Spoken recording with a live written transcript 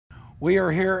We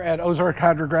are here at Ozarks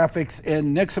Hydrographics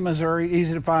in Nixa, Missouri.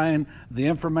 Easy to find. The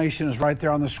information is right there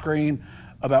on the screen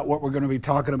about what we're going to be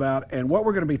talking about. And what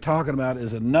we're going to be talking about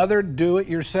is another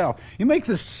do-it-yourself. You make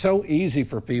this so easy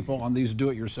for people on these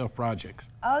do-it-yourself projects.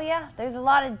 Oh yeah, there's a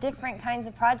lot of different kinds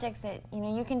of projects that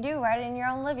you can do right in your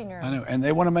own living room. I know, and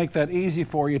they want to make that easy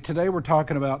for you. Today we're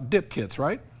talking about dip kits,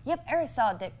 right? Yep,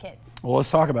 aerosol dip kits. Well,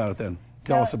 let's talk about it then.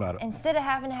 Tell us about it. Instead of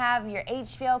having to have your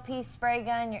HVLP spray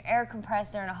gun, your air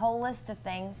compressor, and a whole list of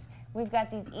things, we've got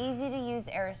these easy-to-use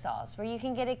aerosols where you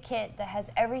can get a kit that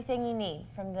has everything you need,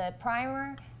 from the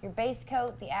primer, your base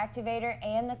coat, the activator,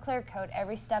 and the clear coat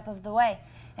every step of the way.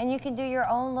 And you can do your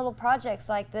own little projects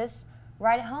like this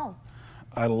right at home.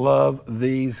 I love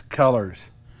these colors.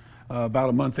 About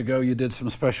a month ago, you did some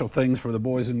special things for the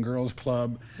Boys and Girls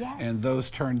Club, yes, and those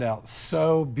turned out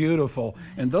so beautiful.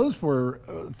 And those were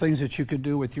things that you could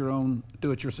do with your own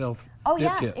do-it-yourself Oh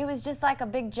dip yeah, kit. It was just like a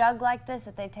big jug like this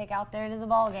that they take out there to the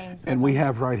ball games. And we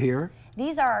have right here.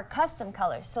 These are our custom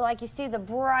colors. So like you see the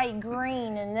bright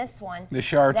green in this one. The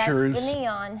chartreuse. That's the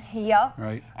neon, yep.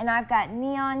 Right. And I've got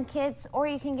neon kits, or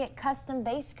you can get custom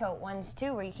base coat ones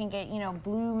too, where you can get,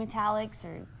 blue metallics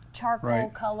or charcoal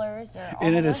colors.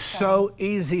 And it is so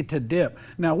easy to dip.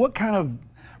 Now, what kind of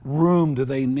room do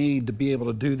they need to be able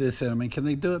to do this in? I mean, can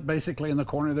they do it basically in the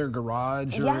corner of their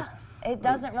garage? Yeah, it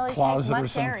doesn't really take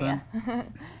much area.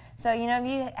 So, if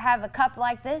you have a cup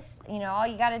like this, all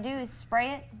you got to do is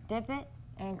spray it, dip it,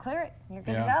 and clear it. You're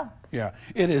good to go. Yeah,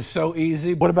 it is so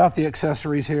easy. What about the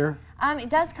accessories here? It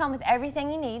does come with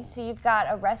everything you need. So you've got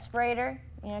a respirator,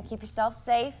 keep yourself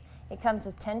safe. It comes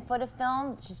with 10 foot of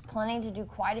film, which is plenty to do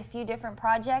quite a few different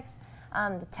projects.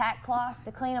 The tack cloths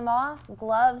to clean them off,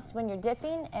 gloves when you're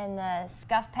dipping, and the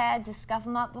scuff pads to scuff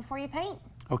them up before you paint.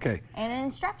 Okay. And an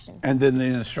instruction. And then the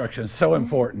instructions, so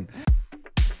important.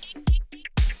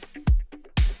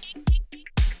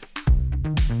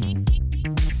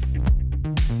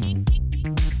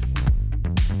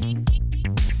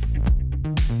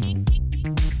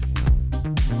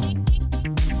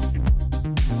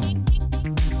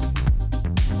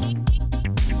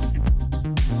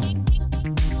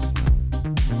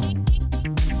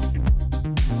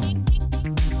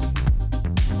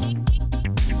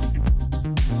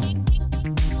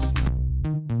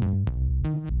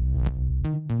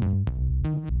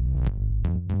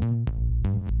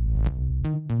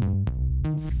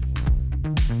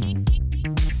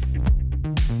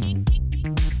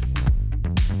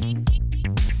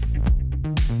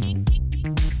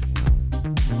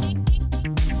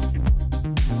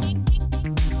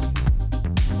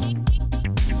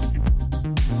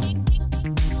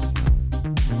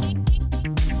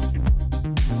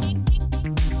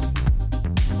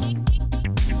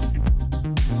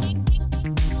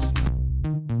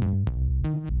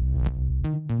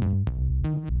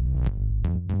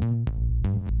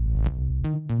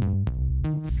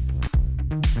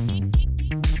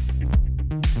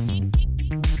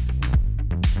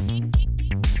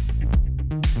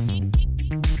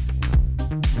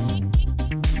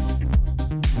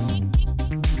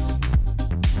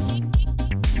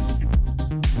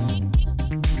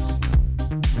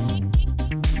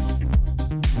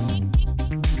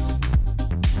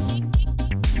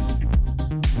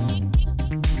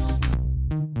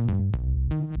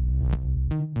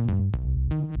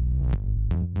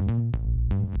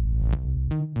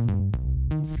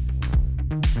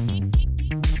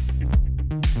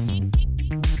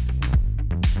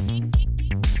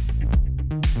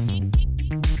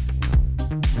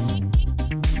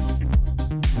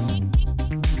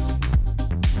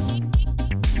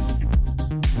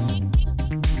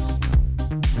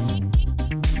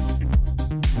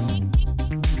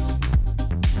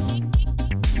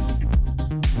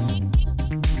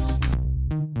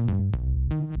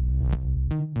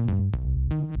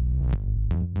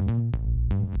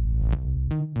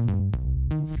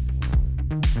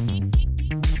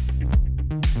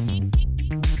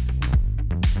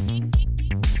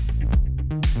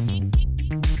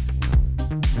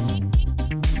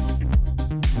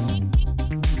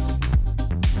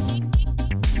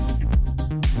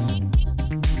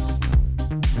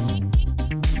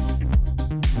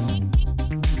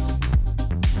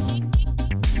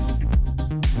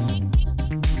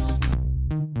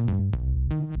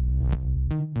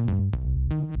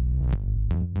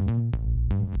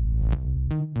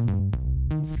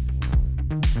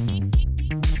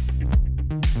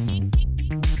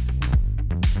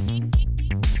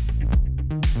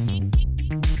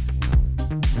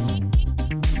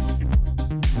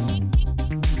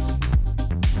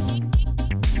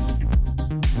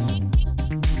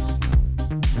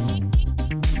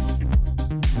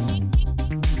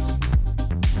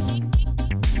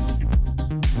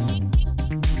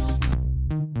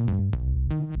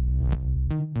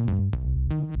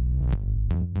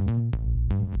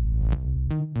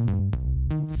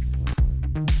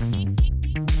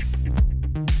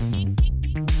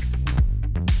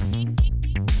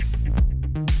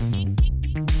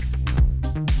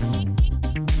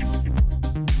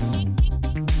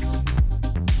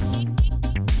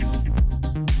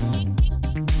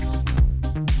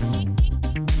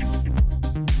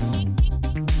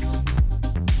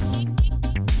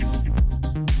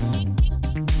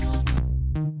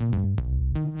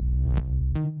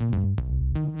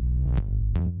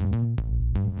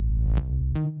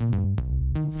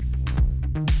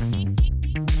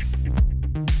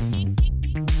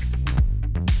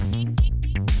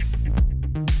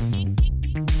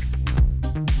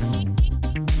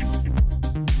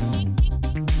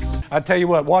 I tell you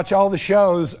what, watch all the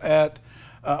shows at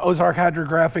Ozark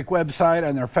Hydrographic website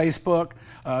and their Facebook.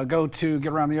 Go to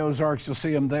Get Around the Ozarks, you'll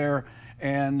see them there.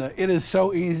 And it is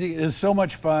so easy, it is so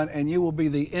much fun, and you will be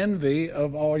the envy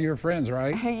of all your friends,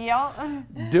 right?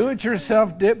 Yep.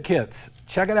 Do-it-yourself dip kits.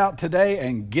 Check it out today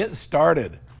and get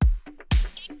started.